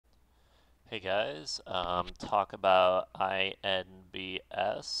Hey guys, talk about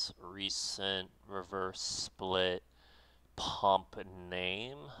INBS, recent reverse split pump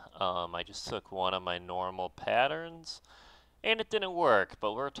name. I just took one of my normal patterns and it didn't work,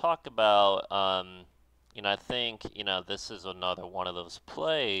 but we're talking about, I think, this is another one of those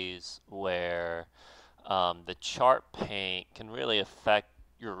plays where the chart paint can really affect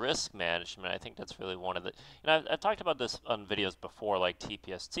your risk management. I think that's really one of the, I've talked about this on videos before, like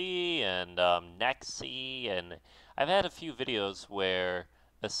TPST and Nexi, and I've had a few videos where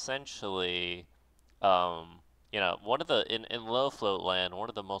essentially, one of the, in low float land, one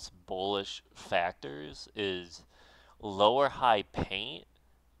of the most bullish factors is lower high paint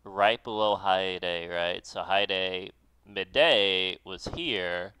right below high day, right? So high day midday was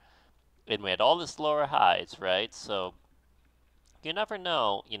here and we had all this lower highs, right? So you never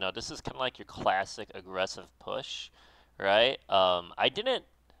know. This is kind of like your classic aggressive push, right? I didn't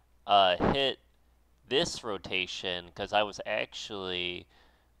hit this rotation because I was actually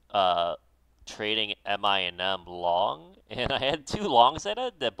uh, trading MINM long, and I had two longs in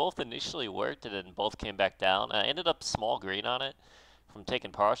it that both initially worked and then both came back down. I ended up small green on it from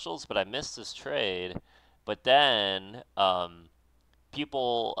taking partials, but I missed this trade. But then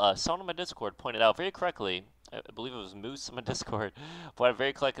people, someone on my Discord pointed out very correctly, I believe it was Moose on my Discord, pointed out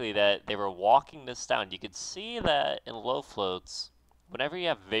very correctly that they were walking this down. You could see that in low floats, whenever you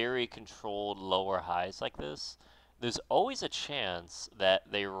have very controlled lower highs like this, there's always a chance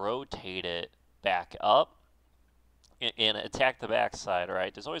that they rotate it back up and attack the backside,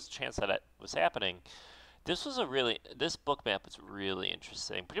 right? There's always a chance that it was happening. This book map was really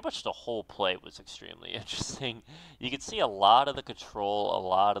interesting. Pretty much the whole play was extremely interesting. You could see a lot of the control, a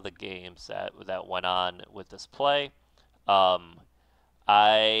lot of the games that went on with this play. Um,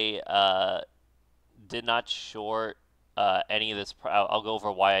 I did not short any of this. I'll go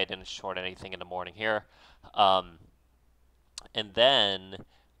over why I didn't short anything in the morning here. Um, and then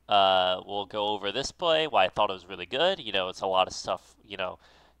we'll go over this play, why I thought it was really good. It's a lot of stuff,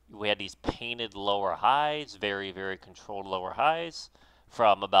 we had these painted lower highs, very, very controlled lower highs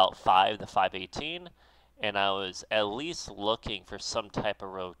from about 5 to 518. And I was at least looking for some type of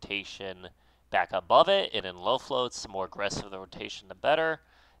rotation back above it. And in low floats, the more aggressive the rotation, the better.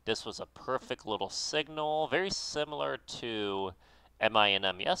 This was a perfect little signal, very similar to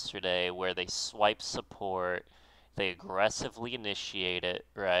MINM yesterday, where they swipe support, they aggressively initiate it,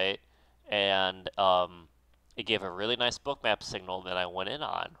 right? And it gave a really nice bookmap signal that I went in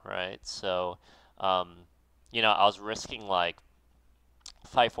on, right? So, um, I was risking like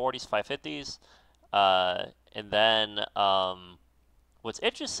 540s, 550s, and then what's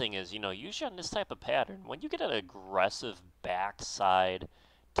interesting is, usually on this type of pattern, when you get an aggressive backside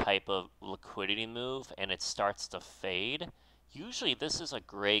type of liquidity move and it starts to fade, usually this is a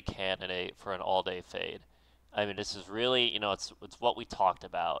great candidate for an all-day fade. I mean, this is really, it's what we talked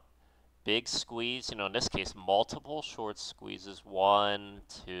about. Big squeeze, in this case, multiple short squeezes. One,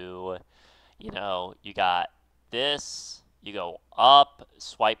 two, you got this, you go up,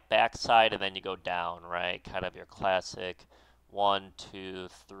 swipe backside, and then you go down, right? Kind of your classic 1, 2,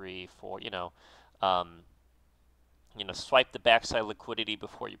 3, 4, um, swipe the backside liquidity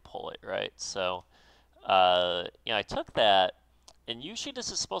before you pull it, right? So, I took that, and usually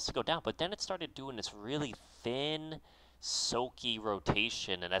this is supposed to go down, but then it started doing this really thin, soaky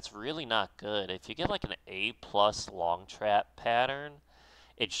rotation, and that's really not good. If you get like an A plus long trap pattern,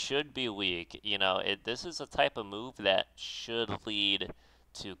 it should be weak. This is a type of move that should lead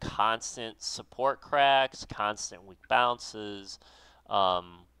to constant support cracks, constant weak bounces,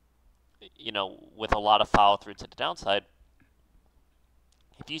 um, with a lot of follow through to the downside.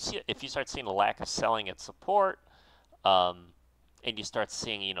 If you start seeing a lack of selling at support, um, and you start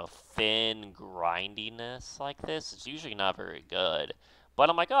seeing, thin grindiness like this, it's usually not very good. But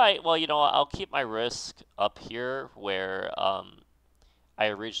I'm like, all right, well, I'll keep my risk up here where I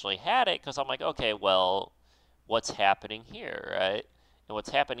originally had it because I'm like, okay, well, what's happening here, right? And what's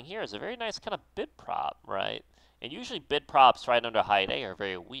happening here is a very nice kind of bid prop, right? And usually bid props right under high day are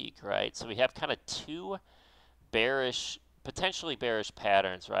very weak, right? So we have kind of two bearish, potentially bearish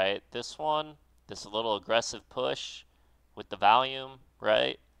patterns, right? This one, this little aggressive push with the volume,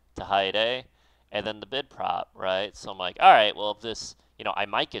 right, to high day, and then the bid prop, right? So I'm like, all right, well, if this, I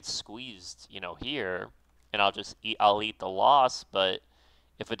might get squeezed, here, and I'll eat the loss, but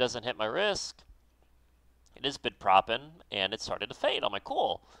if it doesn't hit my risk, it is bid propping, and it started to fade. I'm like,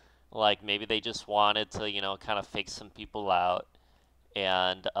 cool. Like maybe they just wanted to, kind of fake some people out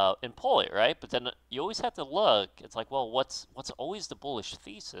and pull it, right? But then you always have to look. It's like, well, what's always the bullish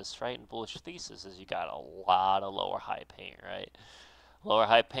thesis, right? And bullish thesis is you got a lot of lower high paint, right? Lower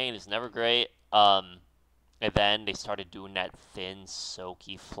high pain is never great. And then they started doing that thin,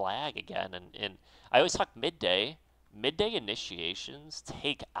 soaky flag again, and I always talk midday. Midday initiations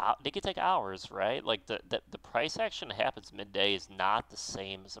take out. They could take hours, right? Like the price action that happens midday is not the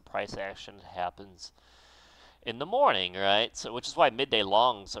same as the price action that happens in the morning, right? So which is why midday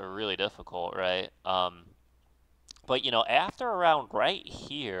longs are really difficult, right? But after around right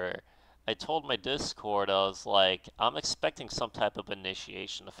here, I told my Discord I was like, I'm expecting some type of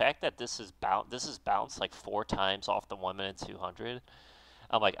initiation. The fact that this is bounced like 4 times off the 1 minute 200.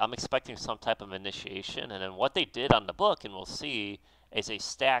 I'm like, I'm expecting some type of initiation, and then what they did on the book, and we'll see, is they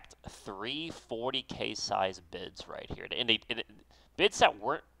stacked three 40K size bids right here, and bids that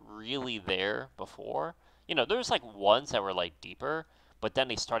weren't really there before. There's like ones that were like deeper, but then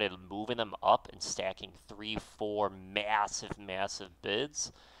they started moving them up and stacking three, four massive, massive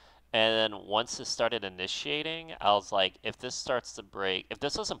bids. And then once it started initiating, I was like, if this starts to break, if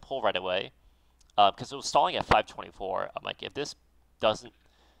this doesn't pull right away, because it was stalling at 524, I'm like, if this doesn't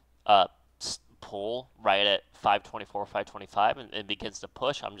uh, pull right at 524, 525, and begins to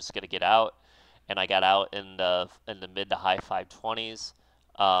push, I'm just gonna get out. And I got out in the mid to high 520s,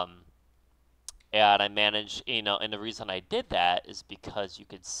 um, and I managed, and the reason I did that is because you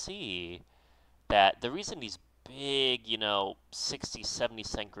could see that the reason these big, 60, 70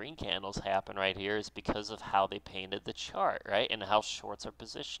 cent green candles happen right here is because of how they painted the chart, right? And how shorts are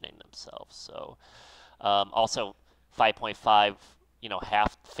positioning themselves. So, also 5.5,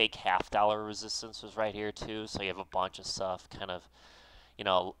 half dollar resistance was right here too. So you have a bunch of stuff kind of,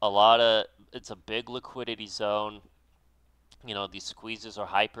 it's a big liquidity zone. These squeezes are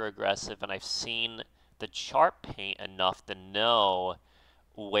hyper aggressive, and I've seen the chart paint enough to know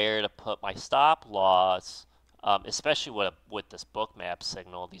where to put my stop loss, especially with this book map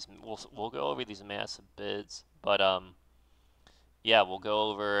signal. We'll go over these massive bids, but yeah, we'll go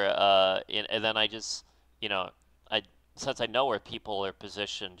over and then I just I since I know where people are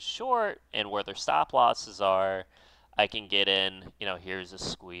positioned short and where their stop losses are, I can get in. Here's a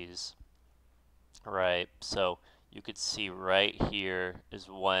squeeze, right? So you could see right here is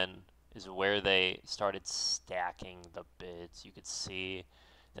where they started stacking the bids. You could see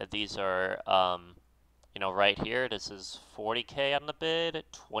that these are right here, this is 40K on the bid,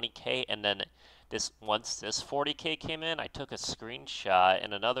 20K, and then once this 40K came in, I took a screenshot,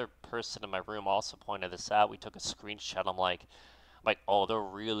 and another person in my room also pointed this out. We took a screenshot. I'm like, oh, they're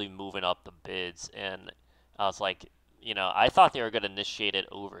really moving up the bids, and I was like, I thought they were gonna initiate it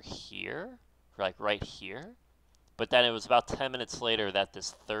over here, like right here, but then it was about 10 minutes later that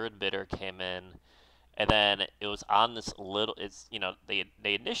this third bidder came in, and then it was on this little. They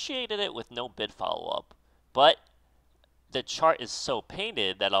initiated it with no bid follow up, but the chart is so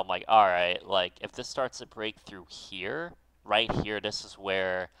painted that I'm like, all right, like if this starts to break through here, right here, this is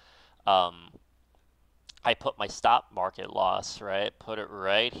where um, I put my stop market loss, right? Put it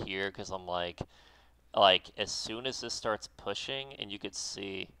right here because I'm like as soon as this starts pushing, and you could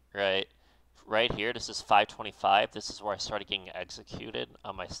see, right here, this is 525. This is where I started getting executed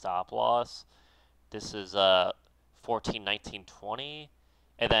on my stop loss. This is 14, 19, 20.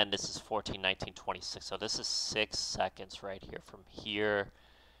 And then this is 14, 19, 26. So this is 6 seconds right here from here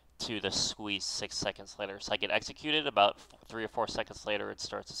to the squeeze 6 seconds later. So I get executed about 3 or 4 seconds later, it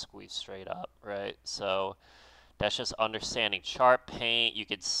starts to squeeze straight up, right? So that's just understanding chart paint. You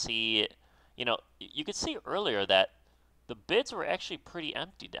could see, you could see earlier that the bids were actually pretty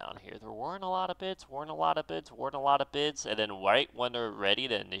empty down here. There weren't a lot of bids, weren't a lot of bids, weren't a lot of bids. And then right when they're ready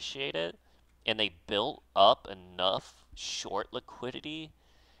to initiate it, and they built up enough short liquidity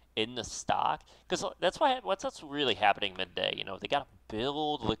in the stock, because that's really happening midday. They got to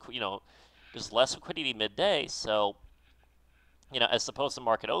build liquid. There's less liquidity midday, so as opposed to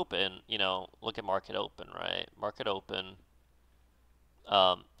market open. Look at market open, right? Market open.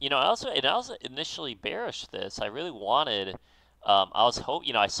 I also initially bearish this. I really wanted. I was hope.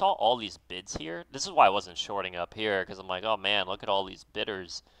 I saw all these bids here. This is why I wasn't shorting up here because I'm like, oh man, look at all these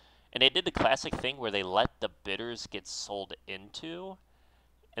bidders, and they did the classic thing where they let the bidders get sold into,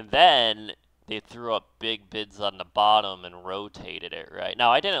 and then they threw up big bids on the bottom and rotated it, right?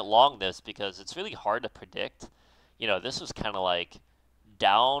 Now, I didn't long this because it's really hard to predict. This was kind of like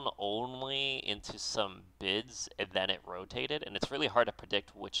down only into some bids and then it rotated, and it's really hard to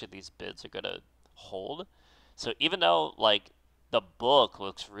predict which of these bids are going to hold. So even though, like, the book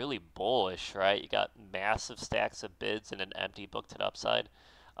looks really bullish, right? You got massive stacks of bids and an empty book to the upside.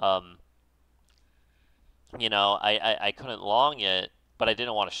 Um, I couldn't long it, but I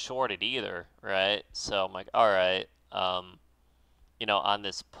didn't want to short it either, right? So I'm like, all right, on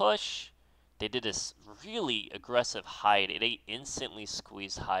this push, they did this really aggressive high day. They instantly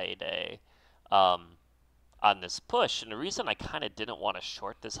squeezed high day um, on this push. And the reason I kind of didn't want to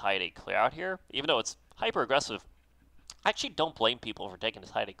short this high day clear out here, even though it's hyper aggressive, I actually don't blame people for taking this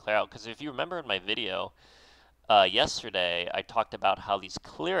high day clear out because if you remember in my video yesterday, I talked about how these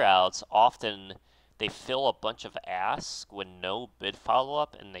clear outs often they fill a bunch of ask with no bid follow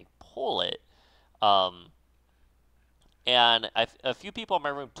up and they pull it. Um, and a few people in my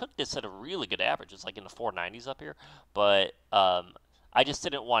room took this at a really good average. It's like in the 490s up here. But I just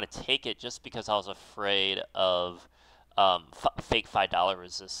didn't want to take it just because I was afraid of fake $5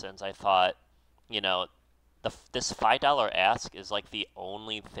 resistance. I thought, you know, this $5 ask is like the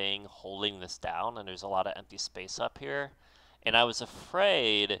only thing holding this down, and there's a lot of empty space up here. And I was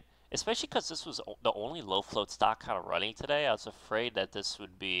afraid, especially because this was the only low float stock kind of running today, I was afraid that this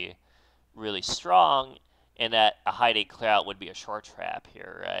would be really strong and that a high day clear out would be a short trap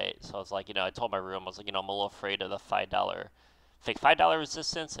here, right? So I was like, I told my room, I was like, I'm a little afraid of the fake $5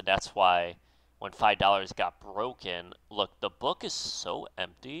 resistance, and that's why when $5 got broken, look, the book is so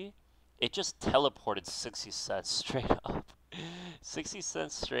empty, it just teleported 60 cents straight up. 60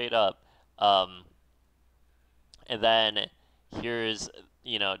 cents straight up. Um, and then here's,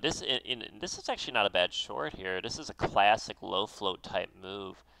 this is actually not a bad short here. This is a classic low float type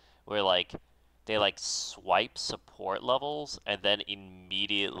move where like they like swipe support levels and then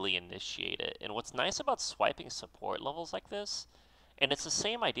immediately initiate it. And what's nice about swiping support levels like this, and it's the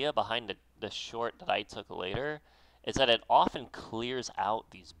same idea behind the short that I took later, is that it often clears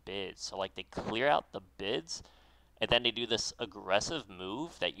out these bids. So like they clear out the bids and then they do this aggressive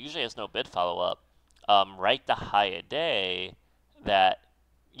move that usually has no bid follow up, right the high a day that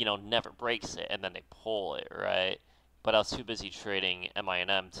never breaks it, and then they pull it, right? But I was too busy trading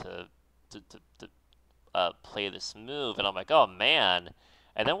MINM to play this move, and I'm like, oh man.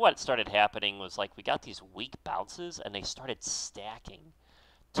 And then what started happening was like we got these weak bounces, and they started stacking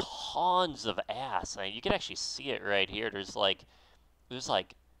tons of ass. And you can actually see it right here. There's like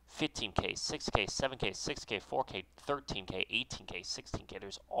 15K, 6K, 7K, 6K, 4K, 13K, 18K, 16K.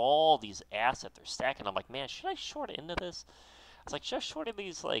 There's all these assets they're stacking. I'm like, man, should I short into this? It's like, should I short in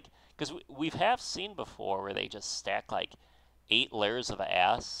these, like, because we've seen before where they just stack like 8 layers of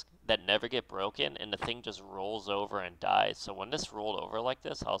ass that never get broken and the thing just rolls over and dies. So when this rolled over like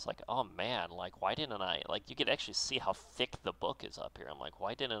this, I was like, oh man, like, why didn't I, like, you could actually see how thick the book is up here. I'm like,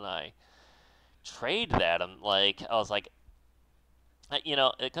 why didn't I trade that? I was like,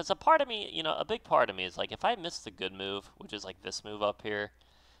 because a part of me, a big part of me is like, if I miss the good move, which is like this move up here,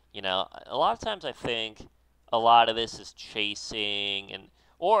 a lot of times I think a lot of this is chasing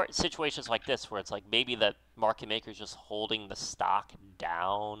or situations like this where it's like maybe the market maker is just holding the stock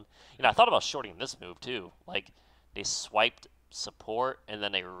down. I thought about shorting this move too. Like they swiped support and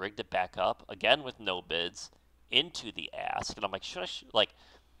then they rigged it back up again with no bids into the ask, and I'm like, should I like?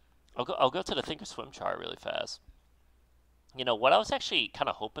 I'll go to the Thinkorswim chart really fast. What I was actually kind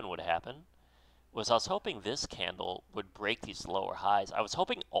of hoping would happen was I was hoping this candle would break these lower highs. I was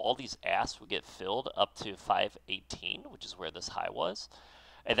hoping all these asks would get filled up to 518, which is where this high was.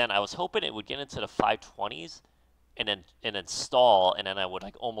 And then I was hoping it would get into the 520s and then stall, and then I would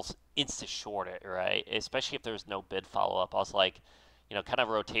like almost insta short it, right? Especially if there's no bid follow up. I was like, kind of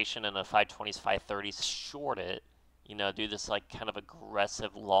rotation in the 520s, 530s, short it, do this like kind of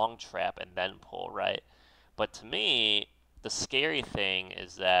aggressive long trap and then pull, right? But to me, the scary thing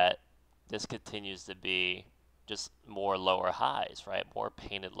is that this continues to be just more lower highs, right? More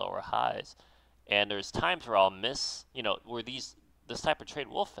painted lower highs. And there's times where I'll miss, where this type of trade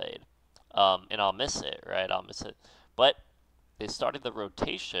will fade, and I'll miss it, right? I'll miss it. But they started the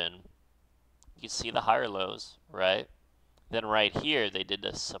rotation. You see the higher lows, right? Then right here, they did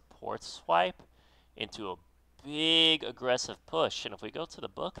the support swipe into a big aggressive push. And if we go to the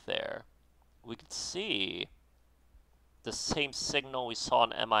book there, we could see the same signal we saw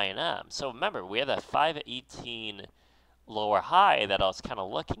in MINM. So remember, we have that 518 lower high that I was kind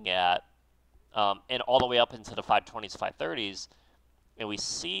of looking at, and all the way up into the 520s, 530s, and we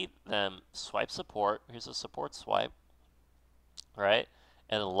see them swipe support. Here's a support swipe, right?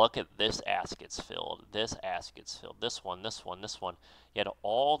 And look at this ask gets filled. This ask gets filled. This one, this one, this one. You had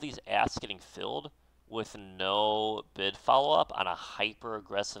all these asks getting filled with no bid follow-up on a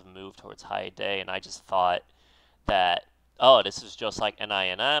hyper-aggressive move towards high day, and I just thought that, oh, this is just like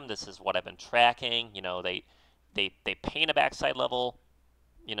NINM. This is what I've been tracking. They paint a backside level.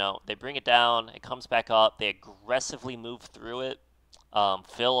 They bring it down. It comes back up. They aggressively move through it,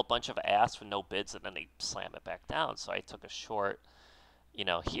 fill a bunch of ass with no bids, and then they slam it back down. So I took a short,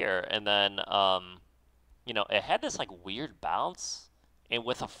 here, and then it had this like weird bounce, And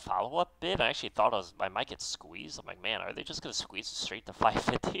with a follow-up bid, I actually thought I might get squeezed. I'm like, man, are they just gonna squeeze it straight to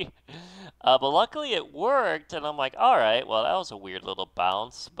 550? But luckily it worked, and I'm like, all right, well that was a weird little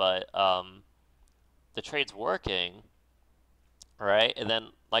bounce, but the trade's working, right? And then,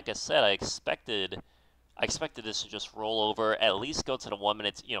 like I said, I expected this to just roll over, at least go to the 1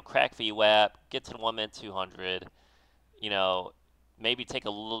 minute, crack VWAP, get to the 1 minute 200, you know, maybe take a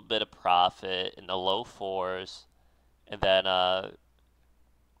little bit of profit in the low fours, and then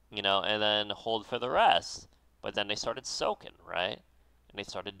and then hold for the rest. But then they started soaking, right? And they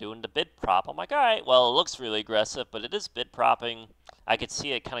started doing the bid prop. I'm like, all right, well, it looks really aggressive, but it is bid propping. I could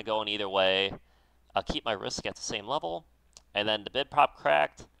see it kind of going either way. I'll keep my risk at the same level. And then the bid prop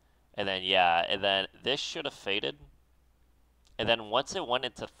cracked. And then, yeah, and then this should have faded. And then once it went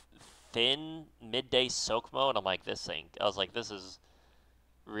into thin midday soak mode, I'm like, I was like, this is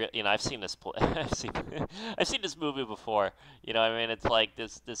I've seen this play. I've seen this movie before. I mean, it's like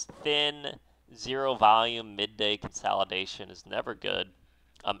this thin zero volume midday consolidation is never good,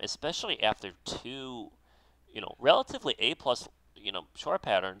 especially after two, relatively A plus, short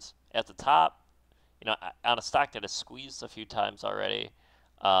patterns at the top. On a stock that has squeezed a few times already,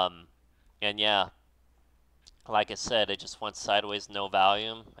 um, and yeah, like I said, it just went sideways, no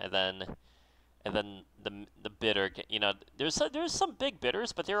volume, and then the bidder, there's some big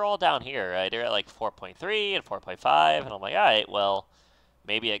bidders, but they're all down here, right? They're at like 4.3 and 4.5, and I'm like, all right, well,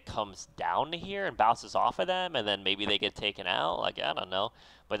 maybe it comes down to here and bounces off of them, and then maybe they get taken out. Like, I don't know.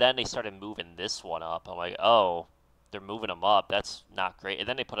 But then they started moving this one up. I'm like, oh, they're moving them up. That's not great. And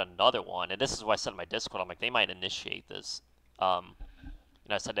then they put another one, and this is why I said in my Discord, I'm like, they might initiate this.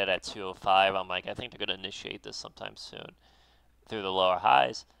 I said that at 205. I'm like, I think they're gonna initiate this sometime soon through the lower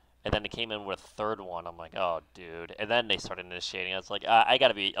highs. And then they came in with a third one. I'm like, oh, dude. And then they started initiating. I was like, I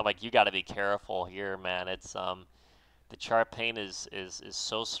gotta be. I'm like, you gotta be careful here, man. It's the chart pain is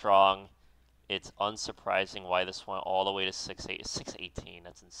so strong. It's unsurprising why this went all the way to 618.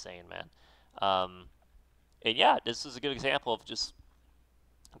 That's insane, man. Um, and yeah, this is a good example of just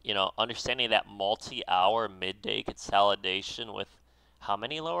understanding that multi-hour midday consolidation with how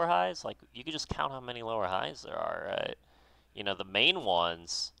many lower highs. Like you could just count how many lower highs there are, right? The main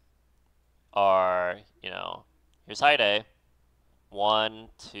ones are, here's high day. One,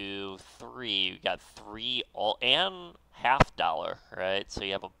 two, three. You got three all and half dollar, right? So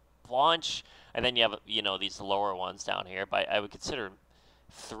you have a bunch, and then you have, these lower ones down here. But I would consider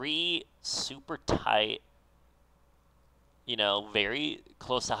three super tight, very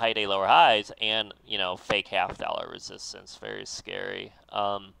close to high day lower highs, and fake half dollar resistance. Very scary.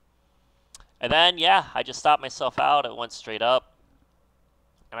 And then yeah, I just stopped myself out. It went straight up.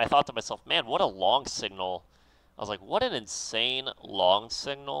 And I thought to myself, man, what a long signal. I was like, what an insane long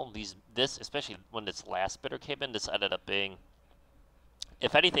signal. This, especially when this last bidder came in, this ended up being,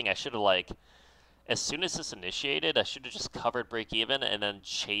 if anything, I should have as soon as this initiated, I should have just covered break even and then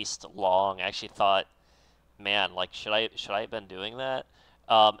chased long. I actually thought, man, like, should I have been doing that?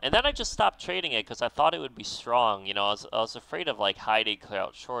 And then I just stopped trading it because I thought it would be strong. I was afraid of like high day clear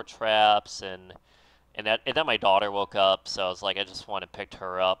out short traps and then my daughter woke up, so I was like, I just want to pick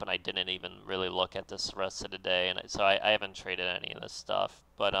her up, and I didn't even really look at this the rest of the day, and so I haven't traded any of this stuff.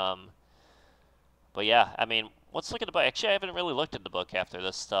 But yeah, I mean, let's look at the book. Actually, I haven't really looked at the book after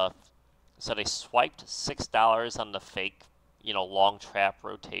this stuff. So they swiped $6 on the fake, long trap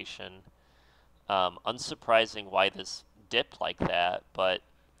rotation. Unsurprising why this dipped like that, but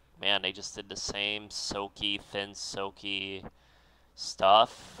man, they just did the same thin soaky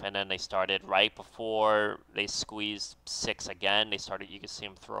stuff, and then they started right before they squeezed 6 again. They started, you can see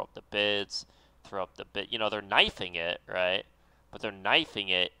them throw up the bids, throw up the bid. They're knifing it, right? But they're knifing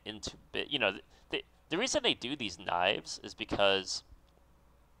it into bid. The reason they do these knives is because,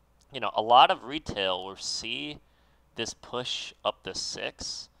 a lot of retail will see this push up to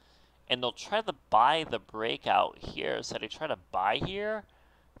 6, and they'll try to buy the breakout here. So they try to buy here,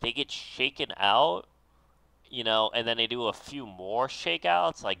 they get shaken out, and then they do a few more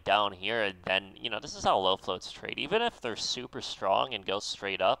shakeouts like down here, and then, this is how low floats trade. Even if they're super strong and go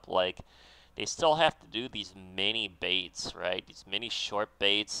straight up, like, they still have to do these mini baits, right? These mini short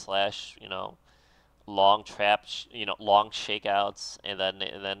baits slash, long traps, long shakeouts, and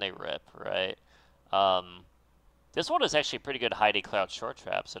then they rip, right? Um, this one is actually a pretty good high day clear out short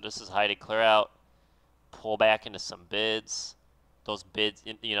trap. So this is high day clear out, pull back into some bids. Those bids,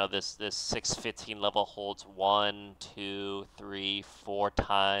 this 615 level holds 1, 2, 3, 4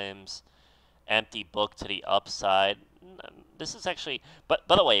 times. Empty book to the upside. This is actually, but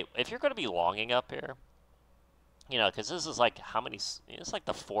by the way, if you're going to be longing up here, because this is like how many? It's like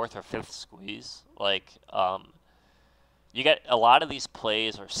the fourth or fifth squeeze. Like, you get a lot of these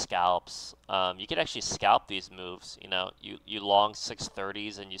plays or scalps. You can actually scalp these moves. You long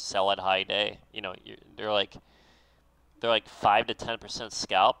 630s and you sell at high day. They're like 5 to 10%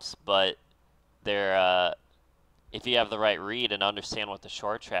 scalps, but they're if you have the right read and understand what the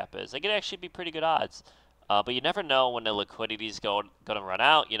short trap is, they can actually be pretty good odds. But you never know when the liquidity is going to run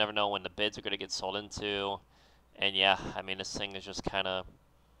out. You never know when the bids are going to get sold into. And yeah, I mean, this thing is just kind of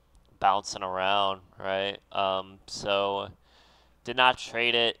bouncing around, right? So did not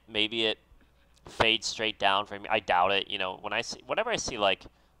trade it. Maybe it fades straight down for me. I doubt it. Whenever I see like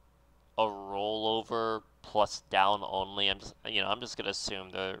a rollover plus down only, I'm just gonna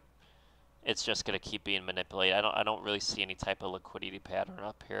assume it's just gonna keep being manipulated. I don't really see any type of liquidity pattern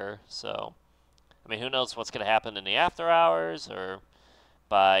up here. So I mean, who knows what's gonna happen in the after hours or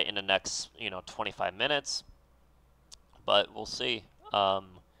in the next 25 minutes, but we'll see.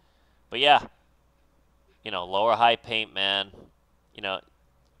 But yeah, lower high paint, man. You know,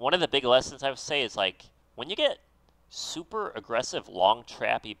 one of the big lessons I would say is like when you get super aggressive long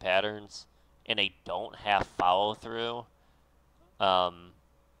trappy patterns and they don't have follow through, um,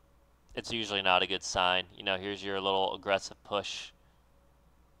 it's usually not a good sign. Here's your little aggressive push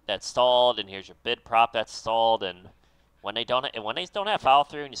that stalled, and here's your bid prop that stalled, and when they don't have follow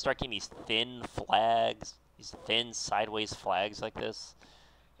through, and you start getting these thin flags, these thin sideways flags like this,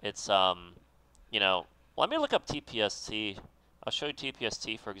 it's you know, let me look up TPST. I'll show you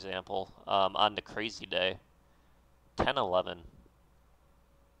TPST for example on the crazy day, 1011.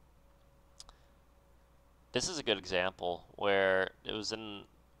 This is a good example where it was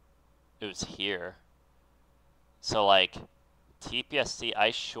here. So like TPST, I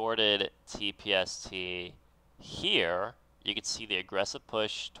shorted TPST here. You can see the aggressive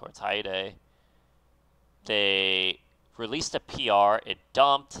push towards high day. They released a PR, it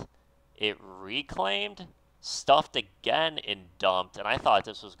dumped, it reclaimed, stuffed again and dumped, and I thought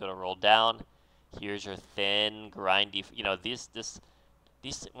this was going to roll down. Here's your thin, grindy,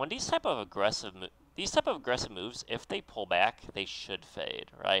 when these type of aggressive moves, if they pull back, they should fade,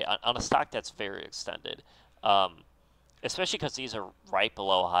 right? On a stock that's very extended, especially because these are right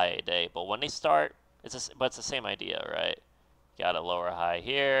below high a day. But when they start, it's the same idea, right? You got a lower high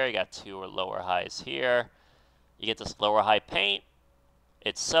here, you got two lower highs here. You get this lower high paint,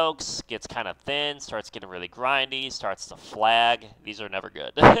 it soaks, gets kind of thin, starts getting really grindy, starts to flag. These are never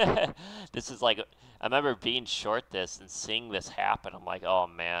good. This is like, I remember being short this and seeing this happen. I'm like, oh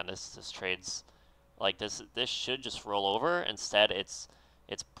man, this trade's like this should just roll over. Instead, it's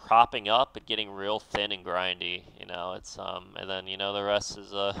propping up and getting real thin and grindy. It's and then the rest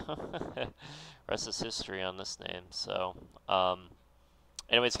is rest is history on this name. So,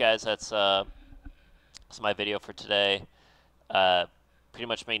 anyways, guys, that's my video for today. Pretty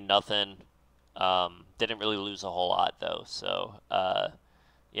much made nothing. Didn't really lose a whole lot though. So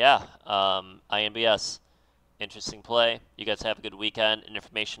yeah, INBS, interesting play. You guys have a good weekend. And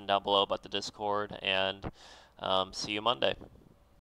information down below about the Discord, and see you Monday.